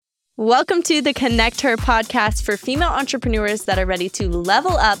Welcome to the Connect Her podcast for female entrepreneurs that are ready to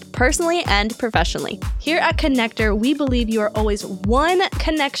level up personally and professionally. Here at Connector, we believe you are always one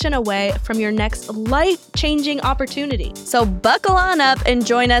connection away from your next life-changing opportunity. So buckle on up and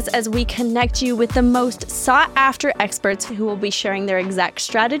join us as we connect you with the most sought-after experts who will be sharing their exact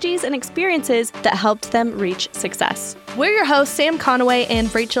strategies and experiences that helped them reach success. We're your hosts, Sam Conaway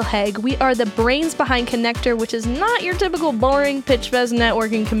and Rachel Haig. We are the brains behind Connector, which is not your typical boring pitch fest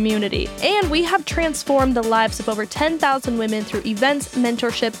networking community. And we have transformed the lives of over 10,000 women through events,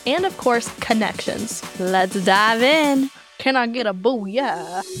 mentorship, and of course, connections. Let's dive in. Can I get a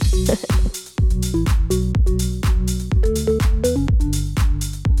booyah?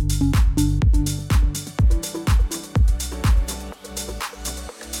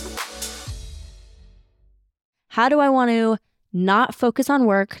 How do I want to not focus on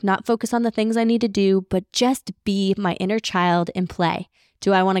work, not focus on the things I need to do, but just be my inner child and play?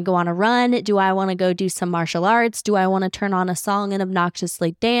 Do I want to go on a run? Do I want to go do some martial arts? Do I want to turn on a song and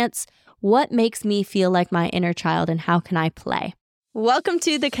obnoxiously dance? What makes me feel like my inner child, and how can I play? Welcome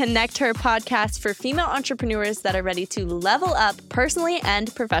to the Connect Her podcast for female entrepreneurs that are ready to level up personally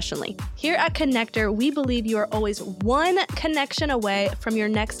and professionally. Here at Connector, we believe you are always one connection away from your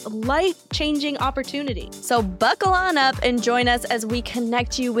next life-changing opportunity. So buckle on up and join us as we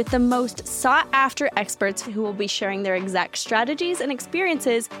connect you with the most sought-after experts who will be sharing their exact strategies and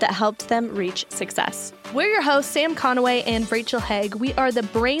experiences that helped them reach success. We're your hosts, Sam Conaway and Rachel Haig. We are the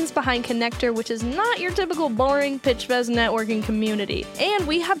brains behind Connector, which is not your typical boring pitch fest networking community. And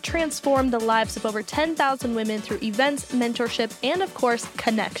we have transformed the lives of over 10,000 women through events, mentorship, and of course,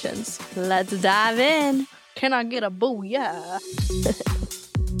 connections. Let's dive in. Can I get a booyah?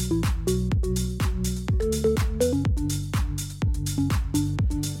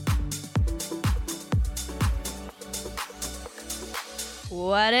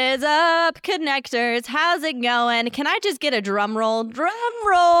 What is up, connectors? How's it going? Can I just get a drum roll? Drum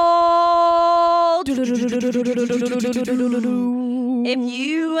roll! If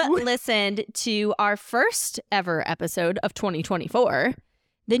you listened to our first ever episode of 2024,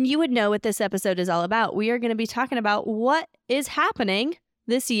 then you would know what this episode is all about. We are going to be talking about what is happening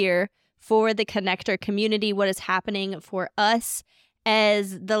this year for the Connector community, what is happening for us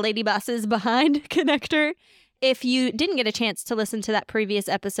as the lady bosses behind Connector. If you didn't get a chance to listen to that previous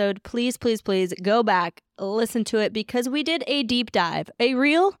episode, please go back, listen to it, because we did a deep dive, a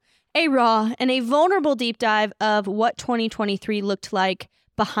real, a raw, and a vulnerable deep dive of what 2023 looked like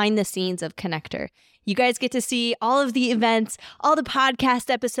behind the scenes of Connector. You guys get to see all of the events, all the podcast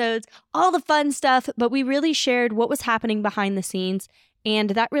episodes, all the fun stuff, but we really shared what was happening behind the scenes.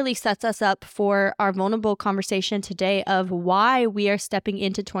 And that really sets us up for our vulnerable conversation today of why we are stepping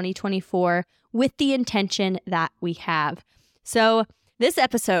into 2024 with the intention that we have. So this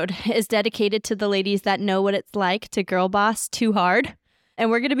episode is dedicated to the ladies that know what it's like to girl boss too hard. And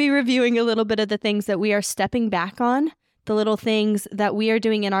we're going to be reviewing a little bit of the things that we are stepping back on, the little things that we are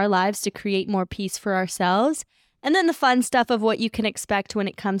doing in our lives to create more peace for ourselves, and then the fun stuff of what you can expect when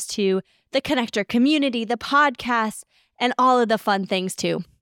it comes to the Connector community, the podcast, and all of the fun things too.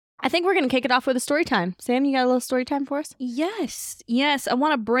 I think we're going to kick it off with a story time. Sam, you got a little story time for us? Yes. I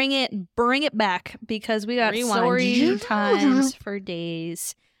want to bring it back because we got story times for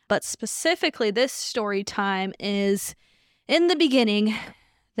days. But specifically, this story time is in the beginning,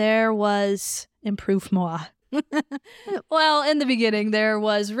 there was improvement. Well, in the beginning, there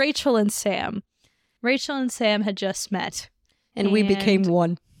was Rachel and Sam. Rachel and Sam had just met. And we became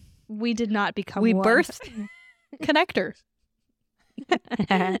one. We did not become one. We birthed Connector.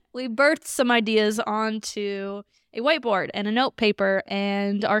 We birthed some ideas onto a whiteboard and a note paper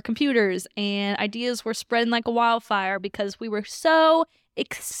and our computers, and ideas were spreading like a wildfire because we were so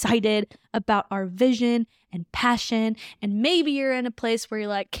excited about our vision and passion. And maybe you're in a place where you're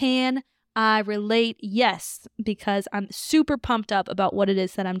like, can I relate? Yes, because I'm super pumped up about what it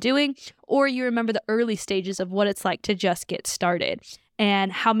is that I'm doing. Or you remember the early stages of what it's like to just get started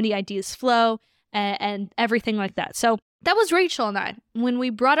and how many ideas flow and everything like that. So that was Rachel and I. When we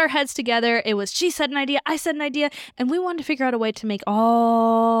brought our heads together, it was she said an idea, I said an idea, and we wanted to figure out a way to make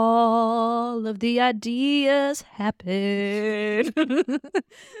all of the ideas happen.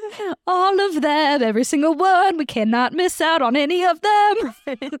 All of them, every single one. We cannot miss out on any of them.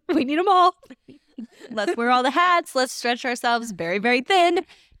 We need them all. Let's wear all the hats. Let's stretch ourselves very, very thin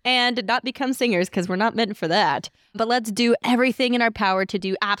and not become singers because we're not meant for that. But let's do everything in our power to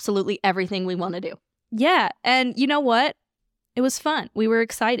do absolutely everything we want to do. Yeah, and you know what? It was fun. We were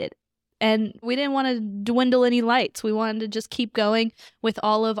excited. And we didn't want to dwindle any lights. We wanted to just keep going with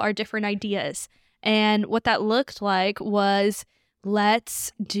all of our different ideas. And what that looked like was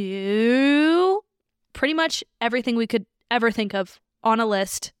let's do pretty much everything we could ever think of on a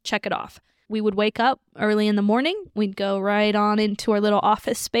list. Check it off. We would wake up early in the morning. We'd go right on into our little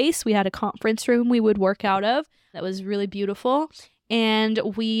office space. We had a conference room we would work out of. That was really beautiful. And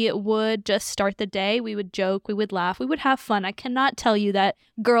we would just start the day. We would joke. We would laugh. We would have fun. I cannot tell you that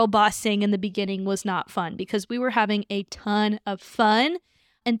girl bossing in the beginning was not fun, because we were having a ton of fun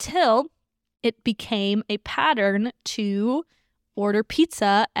until it became a pattern to order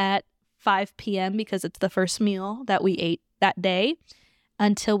pizza at 5 p.m. because it's the first meal that we ate that day.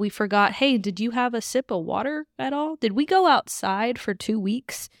 Until we forgot, hey, did you have a sip of water at all? Did we go outside for 2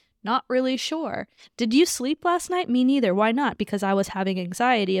 weeks? Not really sure. Did you sleep last night? Me neither. Why not? Because I was having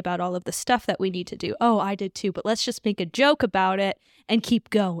anxiety about all of the stuff that we need to do. Oh, I did too, but let's just make a joke about it and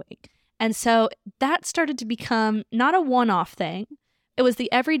keep going. And so that started to become not a one-off thing. It was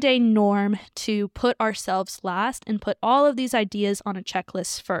the everyday norm to put ourselves last and put all of these ideas on a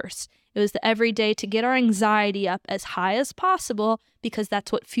checklist first. It was the everyday to get our anxiety up as high as possible, because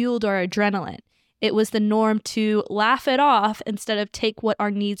that's what fueled our adrenaline. It was the norm to laugh it off instead of take what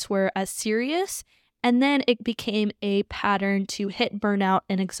our needs were as serious. And then it became a pattern to hit burnout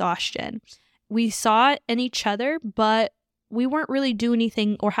and exhaustion. We saw it in each other, but we weren't really doing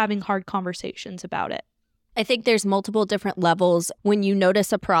anything or having hard conversations about it. I think there's multiple different levels when you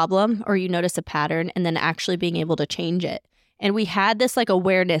notice a problem or you notice a pattern and then actually being able to change it. And we had this like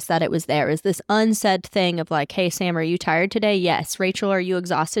awareness that it was there. Is this unsaid thing of like, hey, Sam, are you tired today? Yes. Rachel, are you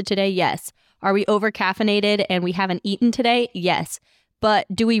exhausted today? Yes. Are we over caffeinated and we haven't eaten today? Yes. But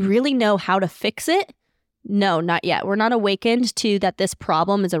do we really know how to fix it? No, not yet. We're not awakened to that this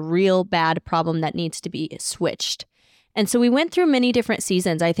problem is a real bad problem that needs to be switched. And so we went through many different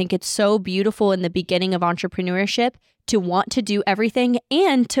seasons. I think it's so beautiful in the beginning of entrepreneurship to want to do everything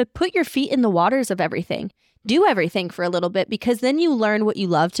and to put your feet in the waters of everything. Do everything for a little bit, because then you learn what you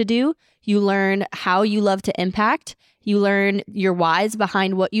love to do. You learn how you love to impact. You learn your whys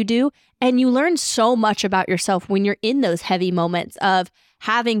behind what you do. And you learn so much about yourself when you're in those heavy moments of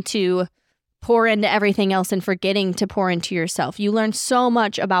having to pour into everything else and forgetting to pour into yourself. You learn so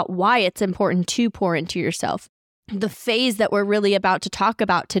much about why it's important to pour into yourself. The phase that we're really about to talk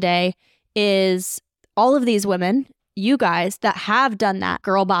about today is all of these women, you guys that have done that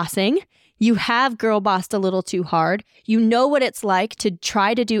girl bossing. You have girl bossed a little too hard. You know what it's like to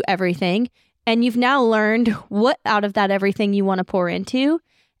try to do everything. And you've now learned what out of that everything you want to pour into.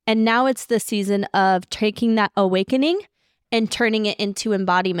 And now it's the season of taking that awakening and turning it into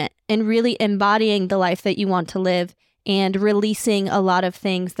embodiment and really embodying the life that you want to live and releasing a lot of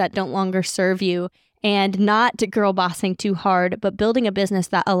things that don't longer serve you, and not girl bossing too hard, but building a business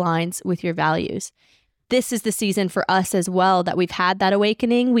that aligns with your values. This is the season for us as well that we've had that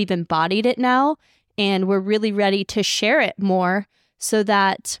awakening. We've embodied it now, and we're really ready to share it more so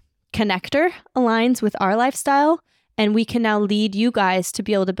that Connector aligns with our lifestyle, and we can now lead you guys to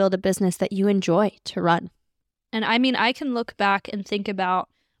be able to build a business that you enjoy to run. And I mean, I can look back and think about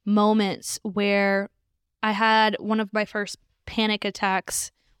moments where I had one of my first panic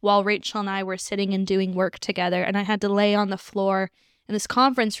attacks while Rachel and I were sitting and doing work together, and I had to lay on the floor in this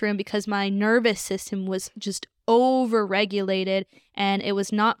conference room because my nervous system was just over-regulated and it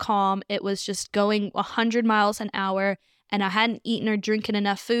was not calm. It was just going 100 miles an hour, and I hadn't eaten or drinking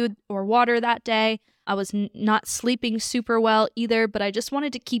enough food or water that day. I was not sleeping super well either, but I just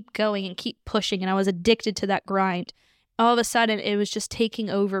wanted to keep going and keep pushing, and I was addicted to that grind. All of a sudden, it was just taking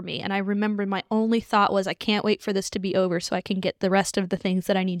over me, and I remember my only thought was, I can't wait for this to be over so I can get the rest of the things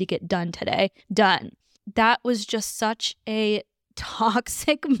that I need to get done today done. That was just such a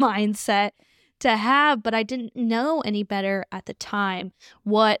toxic mindset to have, but I didn't know any better at the time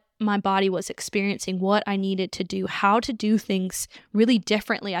what my body was experiencing, what I needed to do, how to do things really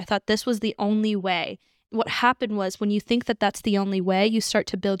differently. I thought this was the only way. What happened was, when you think that that's the only way, you start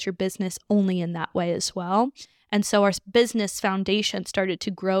to build your business only in that way as well. And so our business foundation started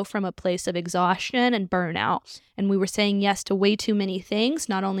to grow from a place of exhaustion and burnout. And we were saying yes to way too many things,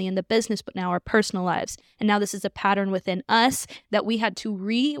 not only in the business, but now our personal lives. And now this is a pattern within us that we had to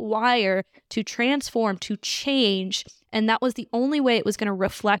rewire, to transform, to change. And that was the only way it was going to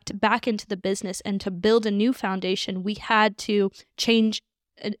reflect back into the business. And to build a new foundation, we had to change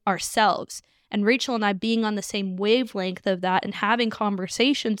ourselves. And Rachel and I being on the same wavelength of that and having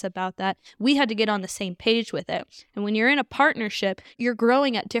conversations about that, we had to get on the same page with it. And when you're in a partnership, you're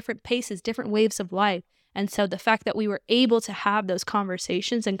growing at different paces, different waves of life. And so the fact that we were able to have those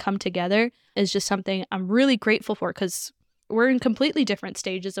conversations and come together is just something I'm really grateful for, because we're in completely different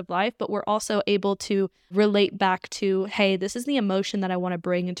stages of life, but we're also able to relate back to, hey, this is the emotion that I want to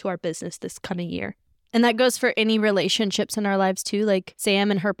bring into our business this coming year. And that goes for any relationships in our lives too, like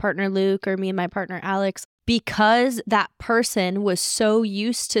Sam and her partner Luke, or me and my partner Alex, because that person was so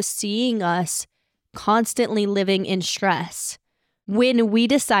used to seeing us constantly living in stress. When we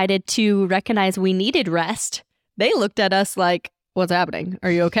decided to recognize we needed rest, they looked at us like, what's happening?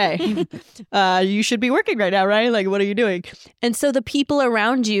 Are you okay? You should be working right now, right? Like, what are you doing? And so the people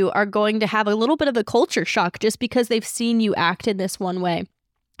around you are going to have a little bit of a culture shock just because they've seen you act in this one way.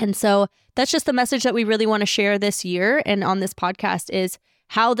 And so that's just the message that we really want to share this year and on this podcast is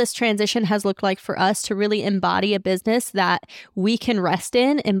how this transition has looked like for us to really embody a business that we can rest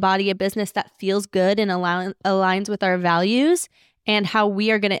in, embody a business that feels good and aligns with our values, and how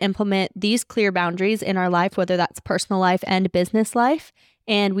we are going to implement these clear boundaries in our life, whether that's personal life and business life.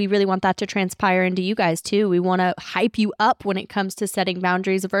 And we really want that to transpire into you guys too. We want to hype you up when it comes to setting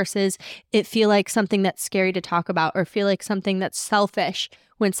boundaries versus it feel like something that's scary to talk about or feel like something that's selfish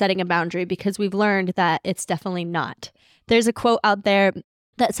when setting a boundary, because we've learned that it's definitely not. There's a quote out there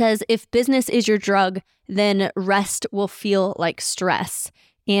that says, if business is your drug, then rest will feel like stress.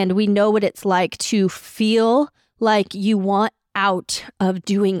 And we know what it's like to feel like you want out of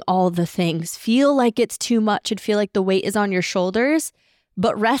doing all the things, feel like it's too much and feel like the weight is on your shoulders.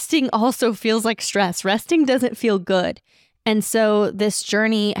 But resting also feels like stress. Resting doesn't feel good. And so this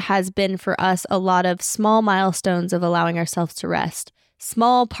journey has been for us a lot of small milestones of allowing ourselves to rest.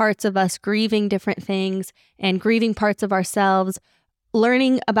 Small parts of us grieving different things and grieving parts of ourselves,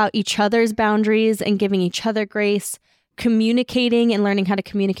 learning about each other's boundaries and giving each other grace, communicating and learning how to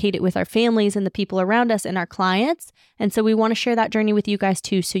communicate it with our families and the people around us and our clients. And so we want to share that journey with you guys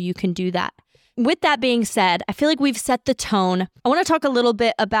too, so you can do that. With that being said, I feel like we've set the tone. I want to talk a little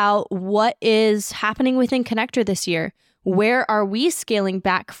bit about what is happening within Connector this year. Where are we scaling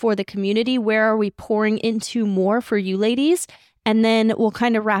back for the community? Where are we pouring into more for you ladies? And then we'll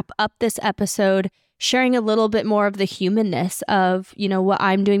kind of wrap up this episode sharing a little bit more of the humanness of, you know, what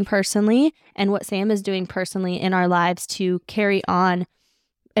I'm doing personally and what Sam is doing personally in our lives to carry on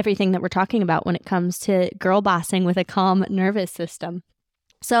everything that we're talking about when it comes to girl bossing with a calm nervous system.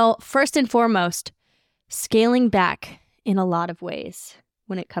 So first and foremost, scaling back in a lot of ways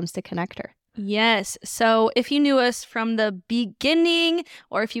when it comes to Connector. Yes. So if you knew us from the beginning,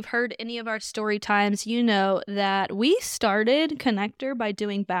 or if you've heard any of our story times, you know that we started Connector by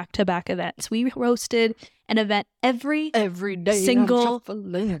doing back-to-back events. We hosted an event every day single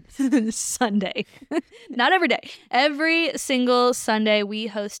Sunday. Not every day. Every single Sunday we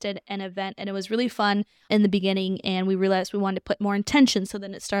hosted an event, and it was really fun in the beginning, and we realized we wanted to put more intention, so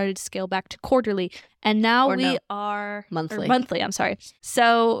then it started to scale back to quarterly. And now are monthly, I'm sorry.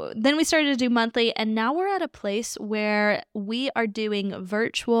 So then we started to do monthly, and now we're at a place where we are doing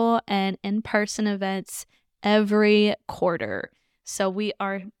virtual and in-person events every quarter. So we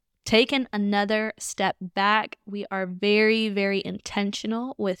are taking another step back. We are very, very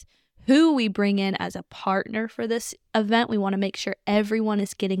intentional with who we bring in as a partner for this event. We want to make sure everyone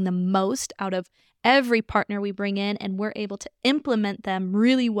is getting the most out of every partner we bring in, and we're able to implement them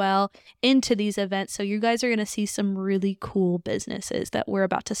really well into these events. So you guys are going to see some really cool businesses that we're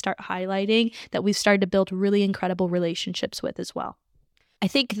about to start highlighting that we've started to build really incredible relationships with as well. I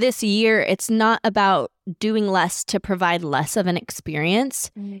think this year, it's not about doing less to provide less of an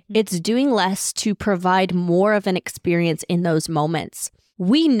experience. Mm-hmm. It's doing less to provide more of an experience in those moments.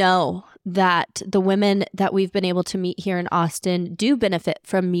 We know that the women that we've been able to meet here in Austin do benefit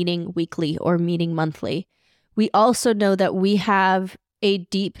from meeting weekly or meeting monthly. We also know that we have a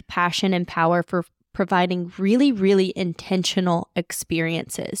deep passion and power for providing really, really intentional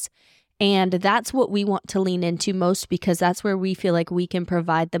experiences. And that's what we want to lean into most, because that's where we feel like we can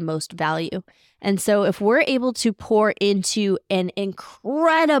provide the most value. And so if we're able to pour into an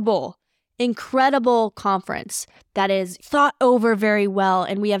incredible conference that is thought over very well,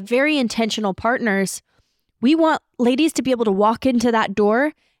 and we have very intentional partners, we want ladies to be able to walk into that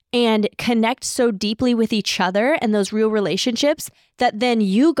door and connect so deeply with each other and those real relationships that then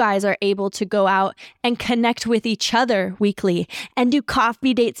you guys are able to go out and connect with each other weekly and do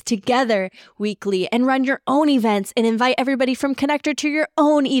coffee dates together weekly and run your own events and invite everybody from Connector to your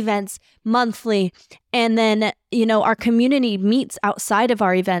own events monthly. And then, you know, our community meets outside of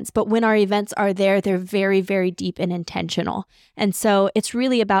our events, but when our events are there, they're very, very deep and intentional. And so it's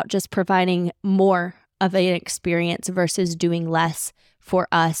really about just providing more of an experience versus doing less for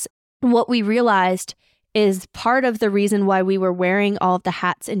us. What we realized is part of the reason why we were wearing all of the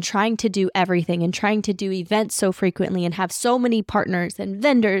hats and trying to do everything and trying to do events so frequently and have so many partners and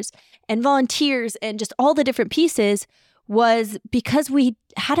vendors and volunteers and just all the different pieces was because we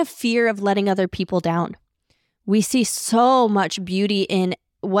had a fear of letting other people down. We see so much beauty in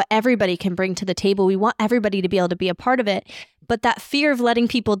what everybody can bring to the table. We want everybody to be able to be a part of it. But that fear of letting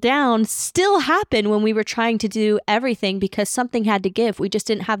people down still happened when we were trying to do everything because something had to give. We just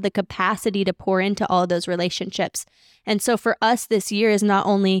didn't have the capacity to pour into all of those relationships. And so for us this year is not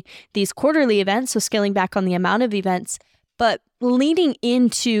only these quarterly events, so scaling back on the amount of events, but leaning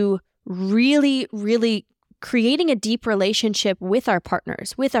into really, really creating a deep relationship with our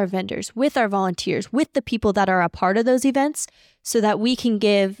partners, with our vendors, with our volunteers, with the people that are a part of those events so that we can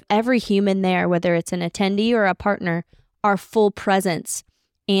give every human there, whether it's an attendee or a partner, our full presence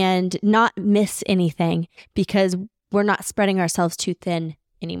and not miss anything because we're not spreading ourselves too thin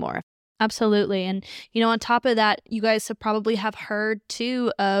anymore. Absolutely. And, on top of that, you guys probably have heard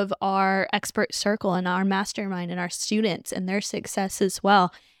too of our expert circle and our mastermind and our students and their success as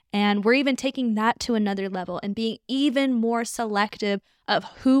well. And we're even taking that to another level and being even more selective of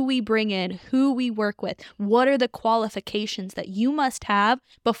who we bring in, who we work with. What are the qualifications that you must have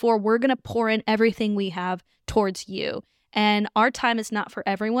before we're going to pour in everything we have towards you? And our time is not for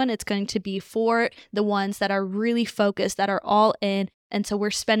everyone. It's going to be for the ones that are really focused, that are all in. And so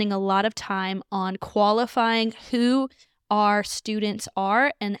we're spending a lot of time on qualifying who our students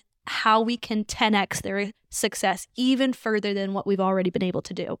are and how we can 10x their success even further than what we've already been able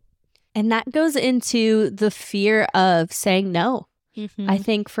to do. And that goes into the fear of saying no. Mm-hmm. I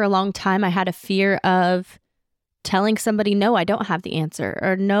think for a long time, I had a fear of telling somebody, no, I don't have the answer,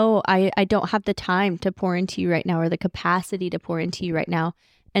 or no, I don't have the time to pour into you right now, or the capacity to pour into you right now.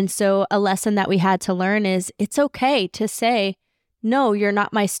 And so a lesson that we had to learn is it's okay to say, no, you're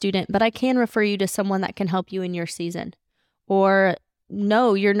not my student, but I can refer you to someone that can help you in your season. Or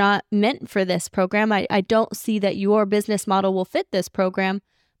no, you're not meant for this program. I don't see that your business model will fit this program,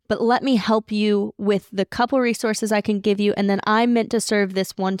 but let me help you with the couple resources I can give you. And then I'm meant to serve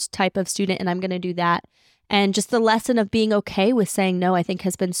this one type of student and I'm going to do that. And just the lesson of being okay with saying no, I think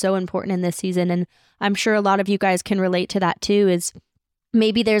has been so important in this season. And I'm sure a lot of you guys can relate to that too, is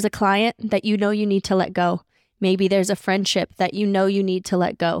maybe there's a client that you need to let go. Maybe there's a friendship that you need to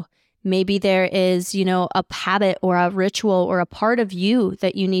let go. Maybe there is, a habit or a ritual or a part of you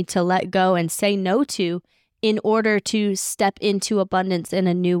that you need to let go and say no to in order to step into abundance in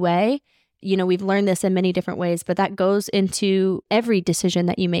a new way. We've learned this in many different ways, but that goes into every decision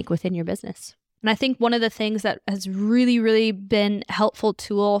that you make within your business. And I think one of the things that has really, really been a helpful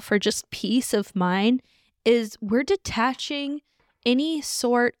tool for just peace of mind is we're detaching any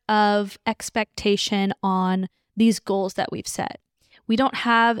sort of expectation on these goals that we've set. We don't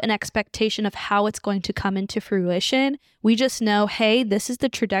have an expectation of how it's going to come into fruition. We just know, hey, this is the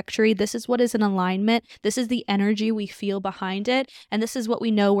trajectory. This is what is in alignment. This is the energy we feel behind it. And this is what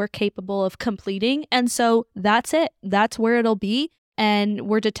we know we're capable of completing. And so that's it. That's where it'll be. And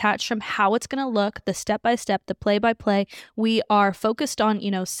we're detached from how it's going to look, the step-by-step, the play-by-play. We are focused on,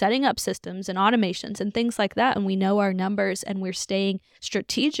 setting up systems and automations and things like that. And we know our numbers and we're staying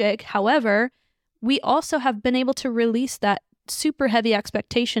strategic. However, we also have been able to release that super heavy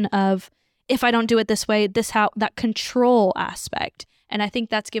expectation of, if I don't do it this way, that control aspect. And I think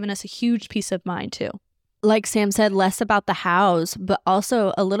that's given us a huge peace of mind too. Like Sam said, less about the hows, but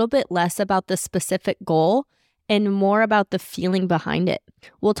also a little bit less about the specific goal and more about the feeling behind it.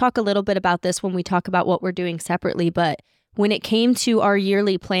 We'll talk a little bit about this when we talk about what we're doing separately, but when it came to our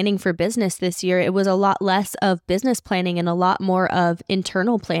yearly planning for business this year, it was a lot less of business planning and a lot more of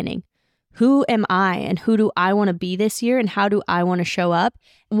internal planning. Who am I and who do I want to be this year and how do I want to show up?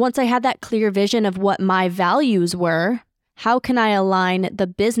 Once I had that clear vision of what my values were, how can I align the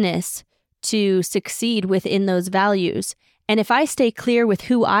business to succeed within those values? And if I stay clear with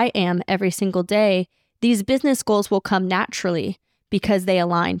who I am every single day, these business goals will come naturally because they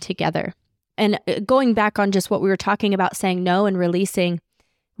align together. And going back on just what we were talking about, saying no and releasing,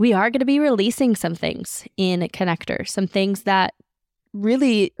 we are going to be releasing some things in Connector, some things that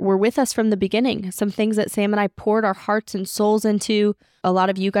really were with us from the beginning, some things that Sam and I poured our hearts and souls into. A lot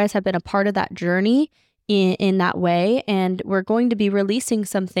of you guys have been a part of that journey in that way. And we're going to be releasing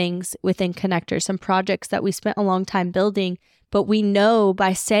some things within Connector, some projects that we spent a long time building. But we know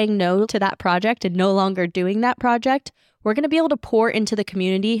by saying no to that project and no longer doing that project, we're going to be able to pour into the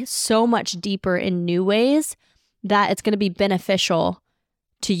community so much deeper in new ways that it's going to be beneficial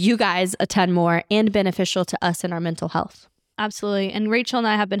to you guys a ton more and beneficial to us in our mental health. Absolutely. And Rachel and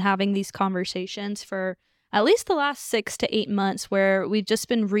I have been having these conversations for at least the last 6 to 8 months where we've just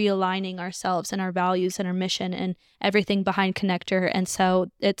been realigning ourselves and our values and our mission and everything behind Connector. And so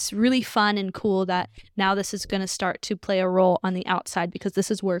it's really fun and cool that now this is going to start to play a role on the outside because this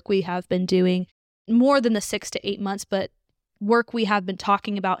is work we have been doing more than the 6 to 8 months, but work we have been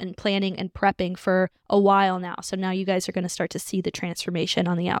talking about and planning and prepping for a while now. So now you guys are going to start to see the transformation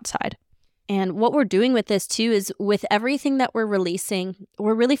on the outside. And what we're doing with this too is with everything that we're releasing,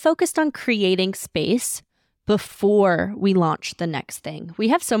 we're really focused on creating space before we launch the next thing. We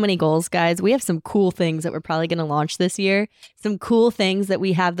have so many goals, guys. We have some cool things that we're probably going to launch this year, some cool things that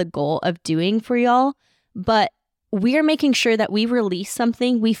we have the goal of doing for y'all. But we are making sure that we release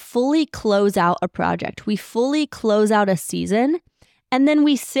something, we fully close out a project, we fully close out a season, and then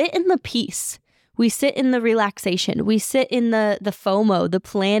we sit in the peace. We sit in the relaxation. We sit in the FOMO, the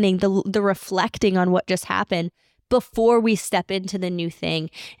planning, the reflecting on what just happened before we step into the new thing.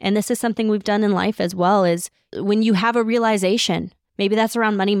 And this is something we've done in life as well, is when you have a realization, maybe that's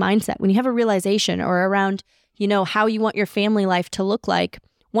around money mindset, when you have a realization or around, how you want your family life to look like,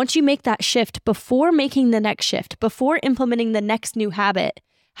 once you make that shift, before making the next shift, before implementing the next new habit,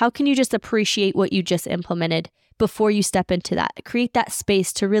 how can you just appreciate what you just implemented before you step into that? Create that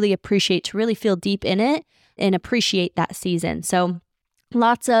space to really appreciate, to really feel deep in it and appreciate that season. So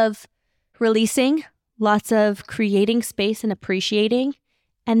lots of releasing, lots of creating space and appreciating,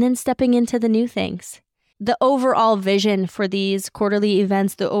 and then stepping into the new things. The overall vision for these quarterly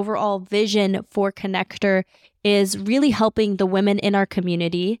events, the overall vision for Connector is really helping the women in our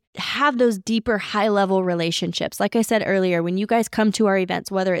community have those deeper, high-level relationships. Like I said earlier, when you guys come to our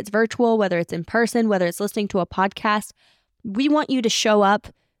events, whether it's virtual, whether it's in person, whether it's listening to a podcast, we want you to show up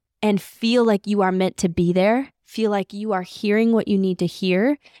and feel like you are meant to be there, feel like you are hearing what you need to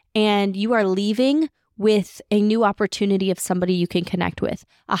hear, and you are leaving with a new opportunity of somebody you can connect with,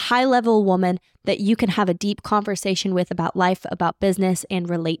 a high-level woman that you can have a deep conversation with about life, about business, and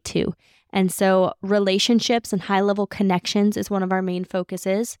relate to. And so relationships and high-level connections is one of our main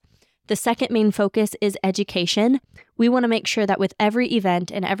focuses. The second main focus is education. We want to make sure that with every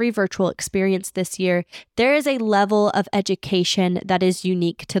event and every virtual experience this year, there is a level of education that is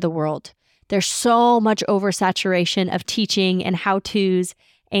unique to the world. There's so much oversaturation of teaching and how-tos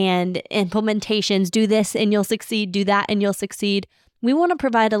and implementations. Do this and you'll succeed. Do that and you'll succeed. We want to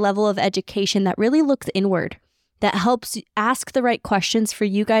provide a level of education that really looks inward, that helps ask the right questions for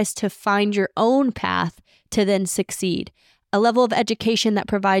you guys to find your own path to then succeed. A level of education that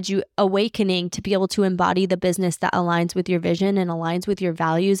provides you awakening to be able to embody the business that aligns with your vision and aligns with your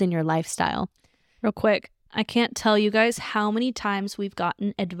values and your lifestyle. Real quick, I can't tell you guys how many times we've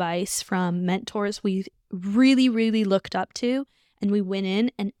gotten advice from mentors we've really, really looked up to, and we went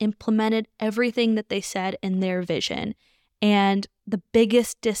in and implemented everything that they said in their vision. And the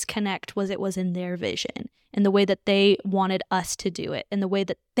biggest disconnect was it was in their vision and the way that they wanted us to do it and the way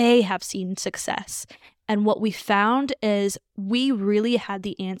that they have seen success. And what we found is we really had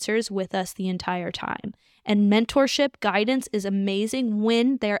the answers with us the entire time. And mentorship guidance is amazing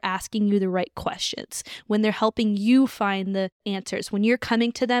when they're asking you the right questions, when they're helping you find the answers, when you're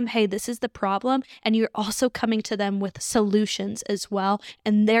coming to them, hey, this is the problem, and you're also coming to them with solutions as well,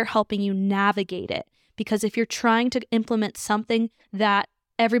 and they're helping you navigate it. Because if you're trying to implement something that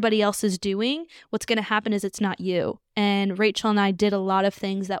everybody else is doing, what's going to happen is it's not you. And Rachel and I did a lot of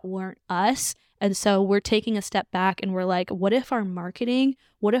things that weren't us. And so we're taking a step back and we're like, what if our marketing,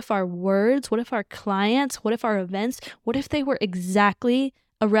 what if our words, what if our clients, what if our events, what if they were exactly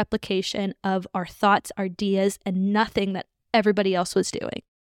a replication of our thoughts, our ideas, and nothing that everybody else was doing?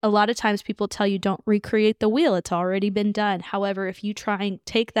 A lot of times people tell you don't recreate the wheel. It's already been done. However, if you try and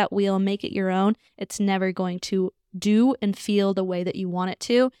take that wheel and make it your own, it's never going to do and feel the way that you want it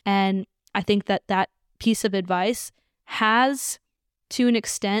to. And I think that that piece of advice has, to an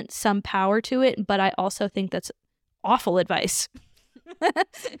extent, some power to it, but I also think that's awful advice.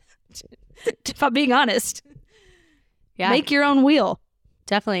 If I'm being honest. Yeah. Make your own wheel.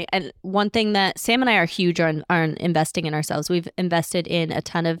 Definitely. And one thing that Sam and I are huge on investing in ourselves. We've invested in a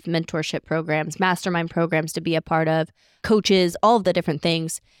ton of mentorship programs, mastermind programs to be a part of, coaches, all of the different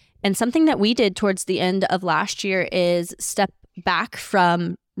things. And something that we did towards the end of last year is step back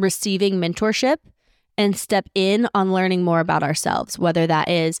from receiving mentorship and step in on learning more about ourselves, whether that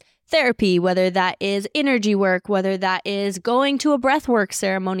is therapy, whether that is energy work, whether that is going to a breathwork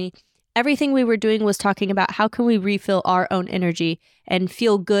ceremony. Everything we were doing was talking about how can we refill our own energy and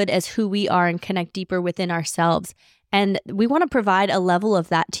feel good as who we are and connect deeper within ourselves. And we want to provide a level of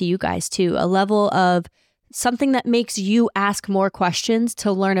that to you guys too, a level of something that makes you ask more questions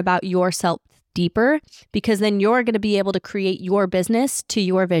to learn about yourself deeper, because then you're going to be able to create your business to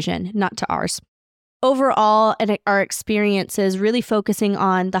your vision, not to ours. Overall, and our experiences really focusing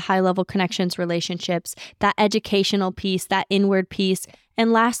on the high-level connections, relationships, that educational piece, that inward piece,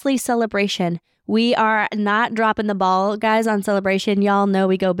 and lastly, celebration. We are not dropping the ball, guys, on celebration. Y'all know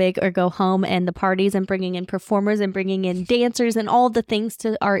we go big or go home, and the parties and bringing in performers and bringing in dancers and all the things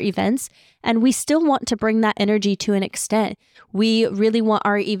to our events. And we still want to bring that energy to an extent. We really want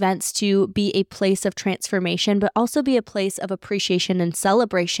our events to be a place of transformation, but also be a place of appreciation and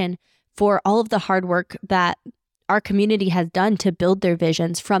celebration for all of the hard work that our community has done to build their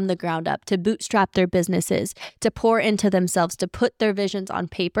visions from the ground up, to bootstrap their businesses, to pour into themselves, to put their visions on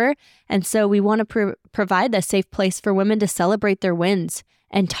paper. And so we want to provide a safe place for women to celebrate their wins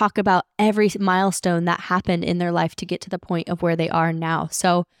and talk about every milestone that happened in their life to get to the point of where they are now.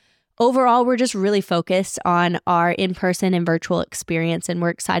 So overall, we're just really focused on our in-person and virtual experience, and we're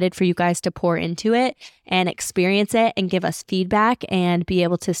excited for you guys to pour into it and experience it and give us feedback and be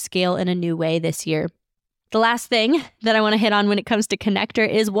able to scale in a new way this year. The last thing that I want to hit on when it comes to Connector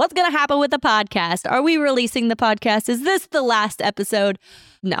is what's going to happen with the podcast. Are we releasing the podcast? Is this the last episode?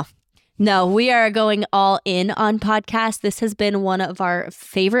 No, we are going all in on podcasts. This has been one of our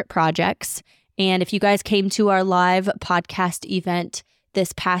favorite projects. And if you guys came to our live podcast event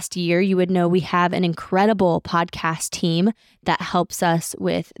this past year, you would know we have an incredible podcast team that helps us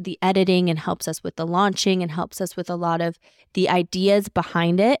with the editing and helps us with the launching and helps us with a lot of the ideas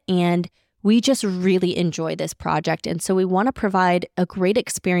behind it. And we just really enjoy this project. And so we want to provide a great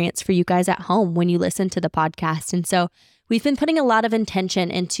experience for you guys at home when you listen to the podcast. And so we've been putting a lot of intention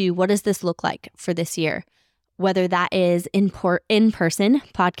into what does this look like for this year, whether that is in-person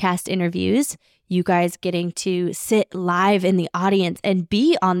podcast interviews, you guys getting to sit live in the audience and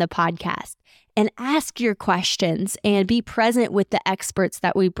be on the podcast and ask your questions and be present with the experts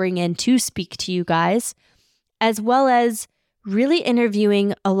that we bring in to speak to you guys, as well as really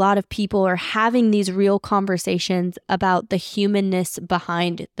interviewing a lot of people or having these real conversations about the humanness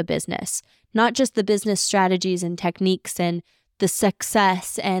behind the business, not just the business strategies and techniques and the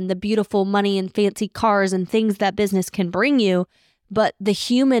success and the beautiful money and fancy cars and things that business can bring you, but the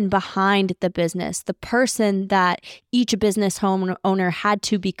human behind the business, the person that each business owner had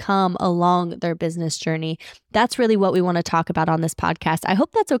to become along their business journey. That's really what we want to talk about on this podcast. I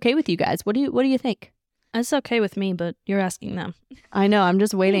hope that's okay with you guys. What do you think? It's okay with me, but you're asking them. I know. I'm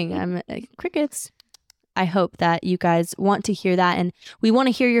just waiting. I'm crickets. I hope that you guys want to hear that. And we want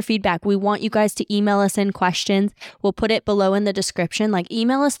to hear your feedback. We want you guys to email us in questions. We'll put it below in the description. Like,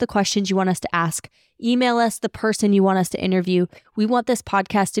 email us the questions you want us to ask. Email us the person you want us to interview. We want this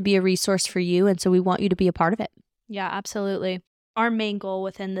podcast to be a resource for you. And so we want you to be a part of it. Yeah, absolutely. Our main goal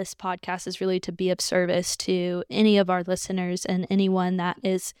within this podcast is really to be of service to any of our listeners and anyone that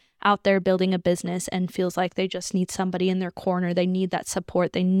is out there building a business and feels like they just need somebody in their corner. They need that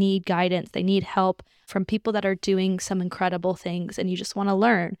support. They need guidance. They need help from people that are doing some incredible things, and you just want to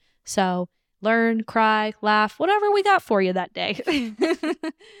learn. So learn, cry, laugh, whatever we got for you that day.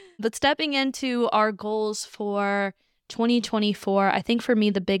 But stepping into our goals for 2024, I think for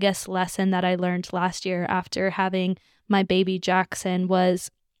me, the biggest lesson that I learned last year after having my baby Jackson was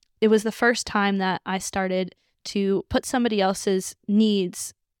it was the first time that I started to put somebody else's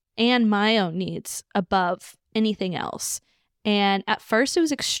needs and my own needs above anything else. And at first, it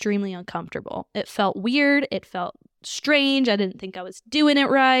was extremely uncomfortable. It felt weird. It felt strange. I didn't think I was doing it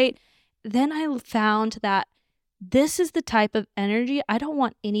right. Then I found that this is the type of energy I don't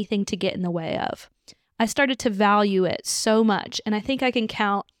want anything to get in the way of. I started to value it so much. And I think I can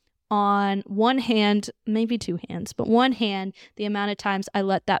count on one hand, maybe two hands, but one hand, the amount of times I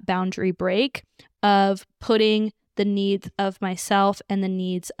let that boundary break of putting the needs of myself and the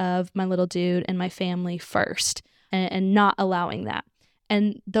needs of my little dude and my family first, and not allowing that.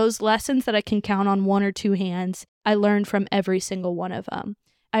 And those lessons that I can count on one or two hands, I learned from every single one of them.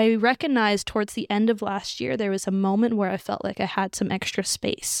 I recognized towards the end of last year, there was a moment where I felt like I had some extra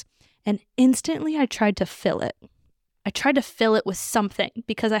space, and instantly I tried to fill it. I tried to fill it with something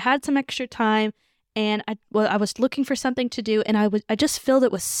because I had some extra time, and I was looking for something to do, and I just filled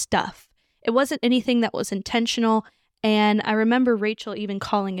it with stuff. It wasn't anything that was intentional. And I remember Rachel even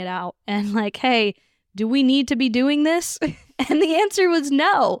calling it out and like, hey, do we need to be doing this? And the answer was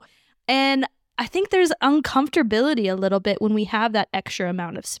no. And I think there's uncomfortability a little bit when we have that extra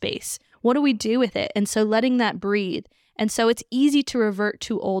amount of space. What do we do with it? And so letting that breathe. And so it's easy to revert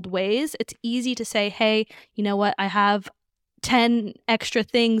to old ways. It's easy to say, hey, you know what? I have 10 extra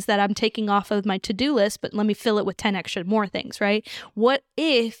things that I'm taking off of my to-do list, but let me fill it with 10 extra more things, right? What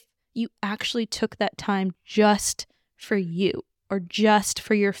if you actually took that time just for you or just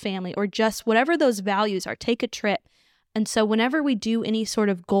for your family or just whatever those values are? Take a trip. And so whenever we do any sort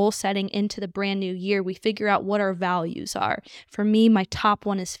of goal setting into the brand new year, we figure out what our values are. For me, my top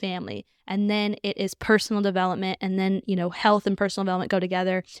one is family. And then it is personal development. And then, health and personal development go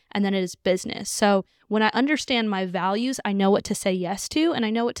together. And then it is business. So when I understand my values, I know what to say yes to and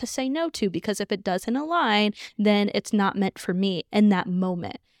I know what to say no to, because if it doesn't align, then it's not meant for me in that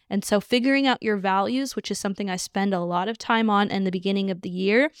moment. And so figuring out your values, which is something I spend a lot of time on in the beginning of the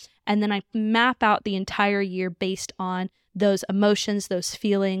year, and then I map out the entire year based on those emotions, those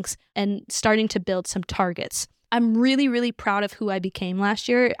feelings, and starting to build some targets. I'm really, really proud of who I became last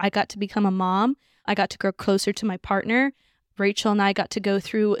year. I got to become a mom. I got to grow closer to my partner. Rachel and I got to go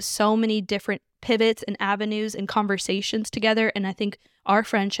through so many different pivots and avenues and conversations together. And I think our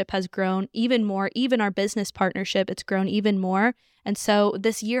friendship has grown even more. Even our business partnership, it's grown even more. And so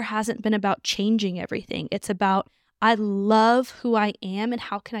this year hasn't been about changing everything. It's about, I love who I am and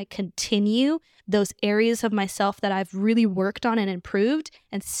how can I continue those areas of myself that I've really worked on and improved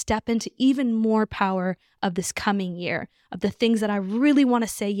and step into even more power of this coming year, of the things that I really want to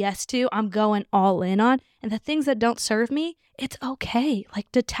say yes to, I'm going all in on. And the things that don't serve me, it's okay.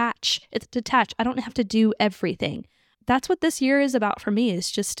 Like detach. It's detach. I don't have to do everything. That's what this year is about for me, is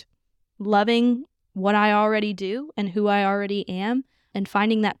just loving what I already do and who I already am and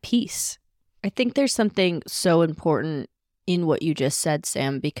finding that peace. I think there's something so important in what you just said,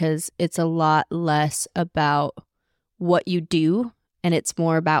 Sam, because it's a lot less about what you do and it's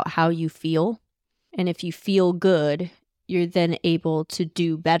more about how you feel. And if you feel good, you're then able to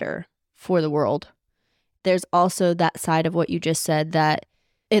do better for the world. There's also that side of what you just said, that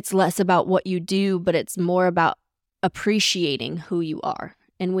it's less about what you do, but it's more about appreciating who you are.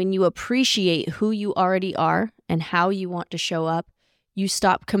 And when you appreciate who you already are and how you want to show up, you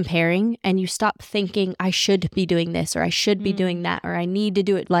stop comparing and you stop thinking, I should be doing this or I should be doing that or I need to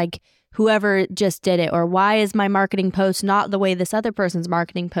do it like whoever just did it, or why is my marketing post not the way this other person's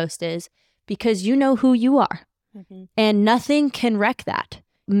marketing post is? Because you know who you are and nothing can wreck that.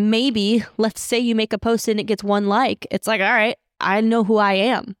 Maybe, let's say you make a post and it gets 1 like. It's like, all right, I know who I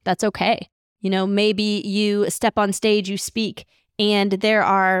am. That's okay. Maybe you step on stage, you speak, and there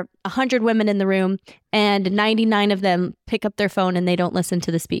are 100 women in the room and 99 of them pick up their phone and they don't listen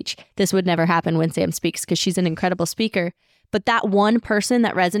to the speech. This would never happen when Sam speaks because she's an incredible speaker. But that one person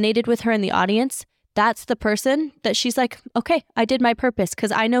that resonated with her in the audience, that's the person that she's like, okay, I did my purpose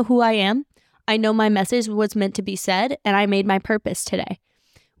because I know who I am. I know my message was meant to be said and I made my purpose today.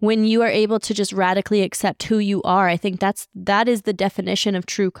 When you are able to just radically accept who you are, I think that is the definition of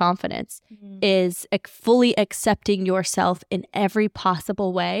true confidence, is fully accepting yourself in every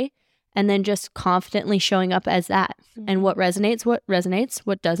possible way and then just confidently showing up as that. And what resonates,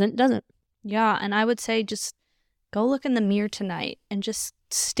 what doesn't. Yeah, and I would say just go look in the mirror tonight and just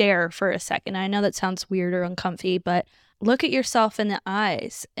stare for a second. I know that sounds weird or uncomfy, but look at yourself in the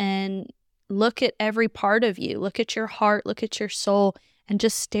eyes and look at every part of you. Look at your heart, look at your soul, and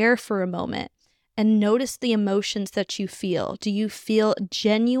just stare for a moment and notice the emotions that you feel. Do you feel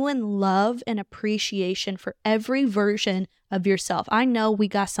genuine love and appreciation for every version of yourself? I know we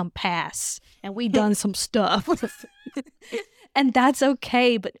got some past and we done some stuff and that's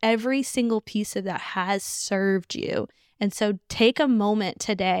okay, but every single piece of that has served you. And so take a moment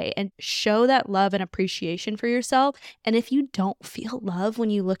today and show that love and appreciation for yourself. And if you don't feel love when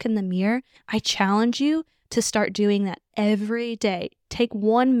you look in the mirror, I challenge you to start doing that every day. Take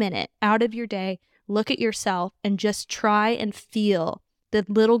 1 minute out of your day, look at yourself, and just try and feel the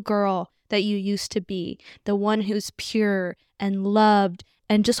little girl that you used to be, the one who's pure and loved,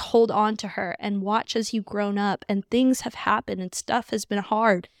 and just hold on to her and watch as you've grown up and things have happened and stuff has been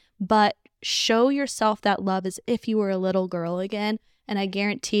hard, but show yourself that love as if you were a little girl again. And I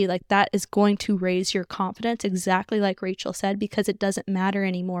guarantee that is going to raise your confidence, exactly like Rachel said, because it doesn't matter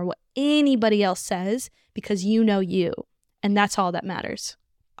anymore what anybody else says, because you know you. And that's all that matters.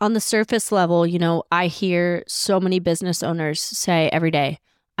 On the surface level, I hear so many business owners say every day,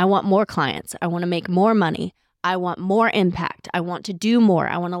 I want more clients. I want to make more money. I want more impact. I want to do more.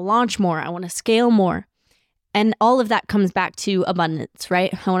 I want to launch more. I want to scale more. And all of that comes back to abundance,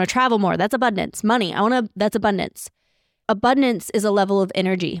 right? I want to travel more. That's abundance. Money. That's abundance. Abundance is a level of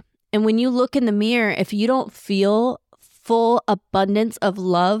energy. And when you look in the mirror, if you don't feel full abundance of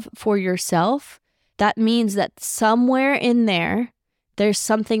love for yourself, that means that somewhere in there's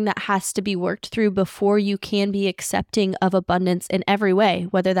something that has to be worked through before you can be accepting of abundance in every way,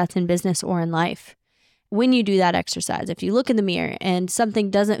 whether that's in business or in life. When you do that exercise, if you look in the mirror and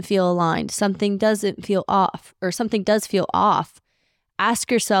something doesn't feel aligned, something doesn't feel off, or something does feel off, ask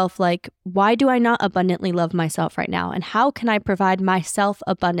yourself, why do I not abundantly love myself right now? And how can I provide myself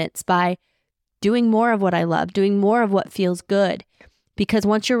abundance by doing more of what I love, doing more of what feels good. Because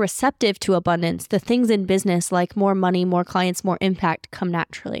once you're receptive to abundance, the things in business like more money, more clients, more impact come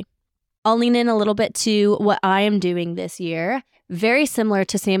naturally. I'll lean in a little bit to what I am doing this year. Very similar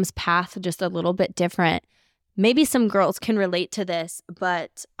to Sam's path, just a little bit different. Maybe some girls can relate to this,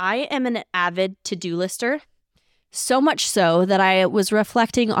 but I am an avid to-do lister. So much so that I was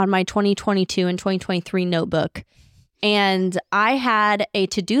reflecting on my 2022 and 2023 notebook. And I had a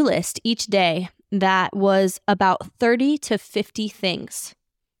to-do list each day that was about 30 to 50 things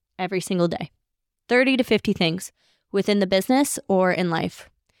every single day. 30 to 50 things within the business or in life.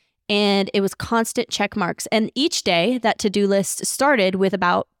 And it was constant check marks. And each day that to-do list started with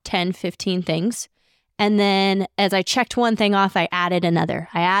about 10, 15 things. And then as I checked one thing off, I added another,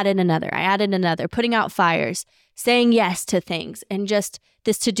 putting out fires, saying yes to things. And just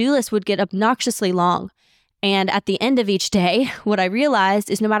this to-do list would get obnoxiously long. And at the end of each day, what I realized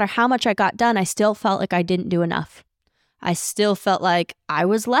is no matter how much I got done, I still felt like I didn't do enough. I still felt like I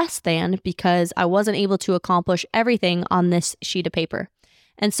was less than because I wasn't able to accomplish everything on this sheet of paper.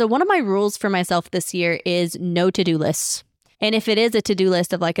 And so one of my rules for myself this year is no to-do lists. And if it is a to-do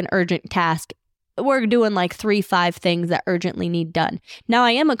list of like an urgent task, we're doing like 3-5 things that urgently need done. Now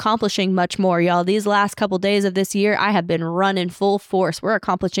I am accomplishing much more, y'all. These last couple days of this year, I have been running full force. We're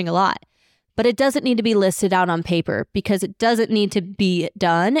accomplishing a lot. But it doesn't need to be listed out on paper because it doesn't need to be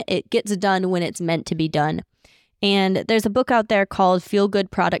done. It gets done when it's meant to be done. And there's a book out there called Feel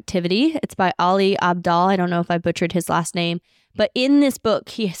Good Productivity. It's by Ali Abdaal. I don't know if I butchered his last name. But in this book,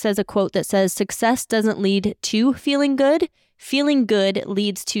 he says a quote that says, "Success doesn't lead to feeling good. Feeling good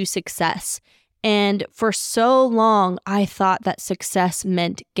leads to success." And for so long, I thought that success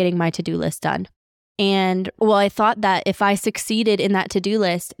meant getting my to-do list done. And well, I thought that if I succeeded in that to-do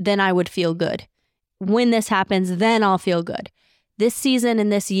list, then I would feel good. When this happens, then I'll feel good. This season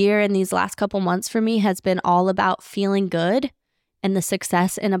and this year and these last couple months for me has been all about feeling good, and the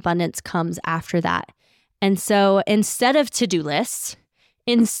success and abundance comes after that. And so instead of to-do lists,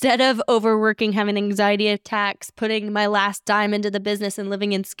 instead of overworking, having anxiety attacks, putting my last dime into the business and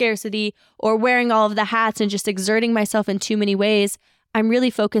living in scarcity, or wearing all of the hats and just exerting myself in too many ways, I'm really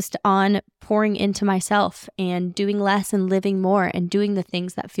focused on pouring into myself and doing less and living more and doing the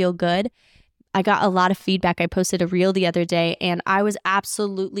things that feel good. I got a lot of feedback. I posted a reel the other day and I was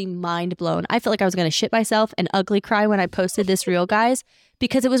absolutely mind blown. I felt like I was going to shit myself and ugly cry when I posted this reel, guys,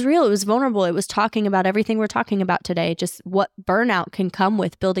 because it was real. It was vulnerable. It was talking about everything we're talking about today, just what burnout can come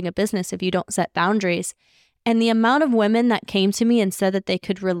with building a business if you don't set boundaries. And the amount of women that came to me and said that they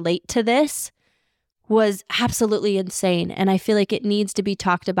could relate to this was absolutely insane. And I feel like it needs to be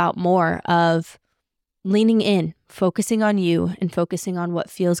talked about more, of leaning in, focusing on you and focusing on what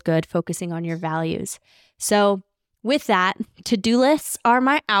feels good, focusing on your values. So with that, to-do lists are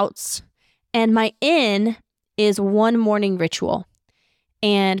my outs and my in is one morning ritual.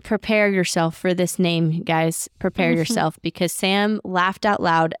 And prepare yourself for this name, guys. Prepare yourself, because Sam laughed out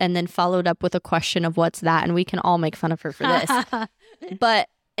loud and then followed up with a question of what's that? And we can all make fun of her for this. But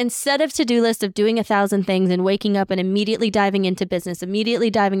instead of to-do list of doing 1,000 things and waking up and immediately diving into business,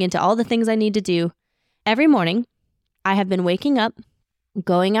 immediately diving into all the things I need to do, every morning I have been waking up,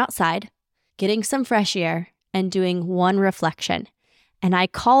 going outside, getting some fresh air, and doing one reflection. And I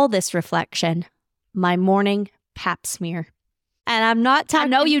call this reflection my morning pap smear. And I'm not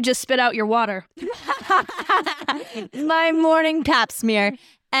talking... I know you just spit out your water. My morning pap smear.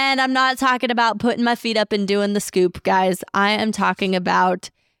 And I'm not talking about putting my feet up and doing the scoop, guys. I am talking about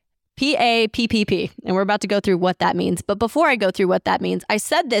PAPPP. And we're about to go through what that means. But before I go through what that means, I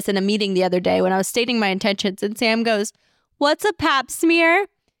said this in a meeting the other day when I was stating my intentions. And Sam goes, "What's a pap smear?"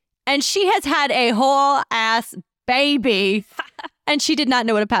 And she has had a whole ass baby. And she did not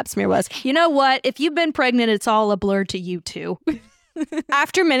know what a pap smear was. You know what? If you've been pregnant, it's all a blur to you too.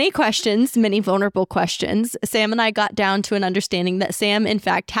 After many questions, many vulnerable questions, Sam and I got down to an understanding that Sam, in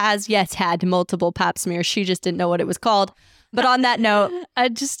fact, has, yes, had multiple pap smears. She just didn't know what it was called. But on that note,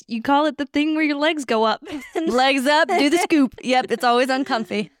 you call it the thing where your legs go up. Legs up, do the scoop. Yep, it's always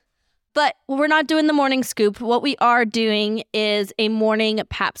uncomfy. But we're not doing the morning scoop. What we are doing is a morning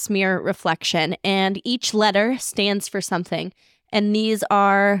pap smear reflection. And each letter stands for something. And these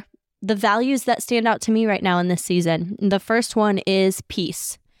are the values that stand out to me right now in this season. The first one is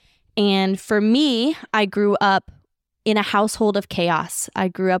peace. And for me, I grew up in a household of chaos. I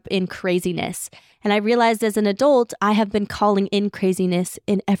grew up in craziness. And I realized as an adult, I have been calling in craziness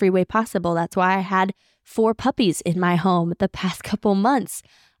in every way possible. That's why I had 4 puppies in my home the past couple months.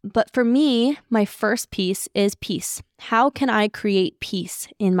 But for me, my first piece is peace. How can I create peace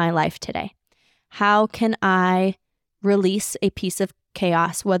in my life today? How can I release a piece of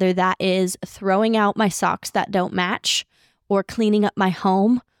chaos, whether that is throwing out my socks that don't match or cleaning up my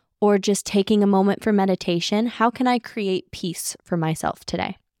home or just taking a moment for meditation. How can I create peace for myself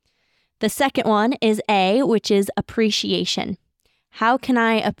today? The second one is A, which is appreciation. How can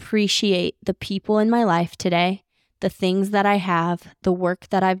I appreciate the people in my life today, the things that I have, the work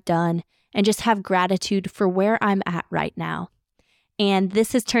that I've done, and just have gratitude for where I'm at right now? And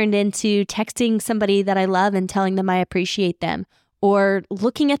this has turned into texting somebody that I love and telling them I appreciate them, or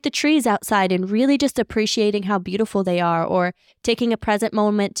looking at the trees outside and really just appreciating how beautiful they are, or taking a present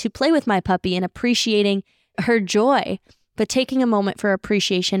moment to play with my puppy and appreciating her joy, but taking a moment for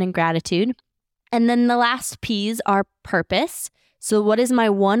appreciation and gratitude. And then the last P's are purpose. So what is my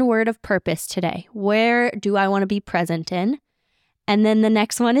one word of purpose today? Where do I want to be present in? And then the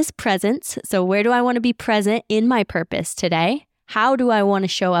next one is presence. So where do I want to be present in my purpose today? How do I want to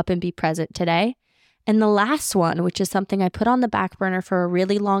show up and be present today? And the last one, which is something I put on the back burner for a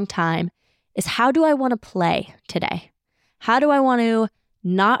really long time, is how do I want to play today? How do I want to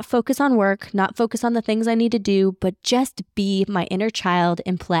not focus on work, not focus on the things I need to do, but just be my inner child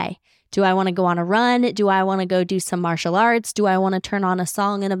and play? Do I want to go on a run? Do I want to go do some martial arts? Do I want to turn on a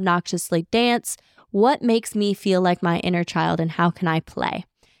song and obnoxiously dance? What makes me feel like my inner child, and how can I play?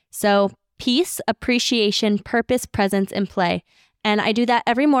 So peace, appreciation, purpose, presence, and play. And I do that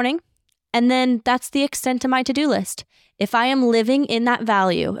every morning. And then that's the extent of my to-do list. If I am living in that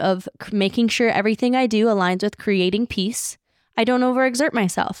value of making sure everything I do aligns with creating peace, I don't overexert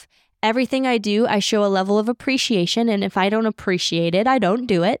myself. Everything I do, I show a level of appreciation. And if I don't appreciate it, I don't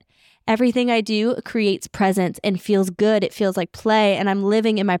do it. Everything I do creates presence and feels good. It feels like play, and I'm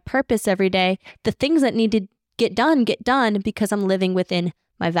living in my purpose every day. The things that need to get done because I'm living within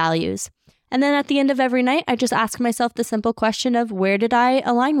my values. And then at the end of every night, I just ask myself the simple question of, where did I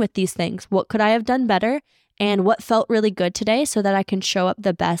align with these things? What could I have done better? And what felt really good today so that I can show up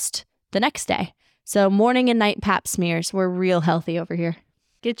the best the next day? So morning and night pap smears. We're real healthy over here.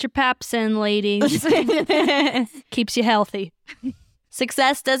 Get your paps in, ladies. Keeps you healthy.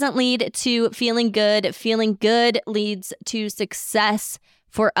 Success doesn't lead to feeling good. Feeling good leads to success.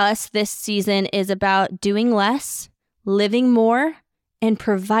 For us, this season is about doing less, living more, and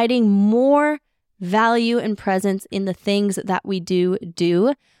providing more value and presence in the things that we do.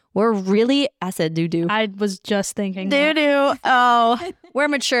 We're really, I said do. I was just thinking Do. Oh, we're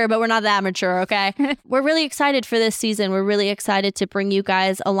mature, but we're not that mature, okay? We're really excited for this season. We're really excited to bring you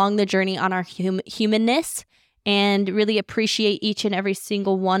guys along the journey on our humanness, and really appreciate each and every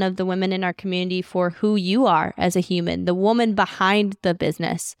single one of the women in our community for who you are as a human, the woman behind the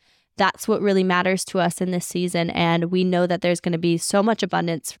business. That's what really matters to us in this season. And we know that there's going to be so much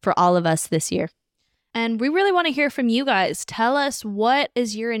abundance for all of us this year. And we really want to hear from you guys. Tell us, what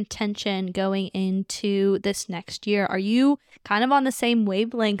is your intention going into this next year? Are you kind of on the same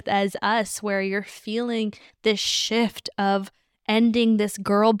wavelength as us, where you're feeling this shift of ending this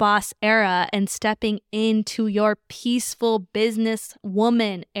girl boss era and stepping into your peaceful business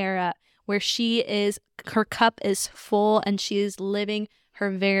woman era, where her cup is full and she is living her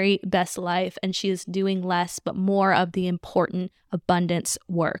very best life, and she is doing less but more of the important abundance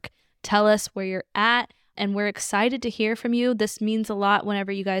work? Tell us where you're at, and we're excited to hear from you. This means a lot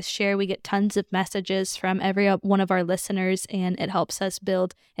whenever you guys share. We get tons of messages from every one of our listeners, and it helps us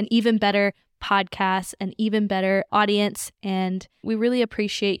build an even better podcast, an even better audience. And we really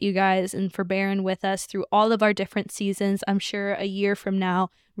appreciate you guys and for bearing with us through all of our different seasons. I'm sure a year from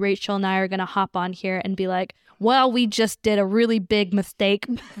now, Rachel and I are going to hop on here and be like, well, we just did a really big mistake.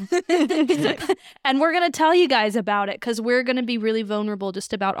 And we're going to tell you guys about it, because we're going to be really vulnerable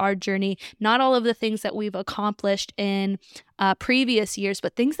just about our journey. Not all of the things that we've accomplished in previous years,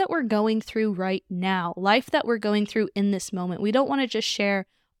 but things that we're going through right now, life that we're going through in this moment. We don't want to just share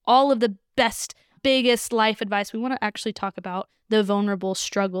all of the best, biggest life advice. We want to actually talk about the vulnerable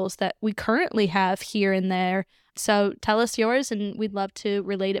struggles that we currently have here and there. So tell us yours, and we'd love to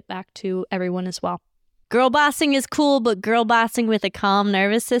relate it back to everyone as well. Girl bossing is cool, but girl bossing with a calm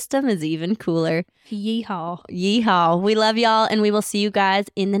nervous system is even cooler. Yeehaw. Yeehaw. We love y'all, and we will see you guys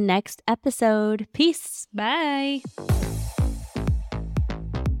in the next episode. Peace. Bye.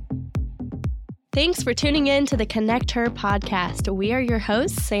 Thanks for tuning in to the Connect Her podcast. We are your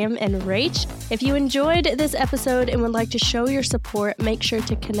hosts, Sam and Rach. If you enjoyed this episode and would like to show your support, make sure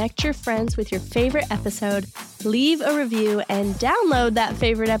to connect your friends with your favorite episode, leave a review, and download that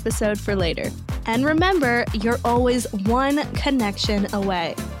favorite episode for later. And remember, you're always one connection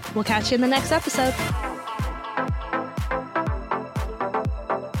away. We'll catch you in the next episode.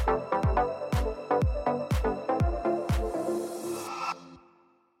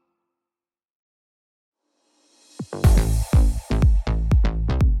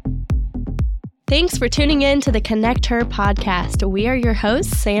 Thanks for tuning in to the Connect Her podcast. We are your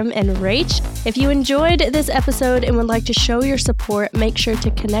hosts, Sam and Rach. If you enjoyed this episode and would like to show your support, make sure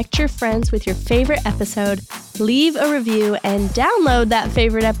to connect your friends with your favorite episode, leave a review, and download that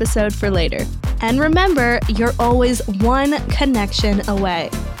favorite episode for later. And remember, you're always one connection away.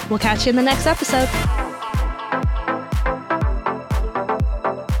 We'll catch you in the next episode.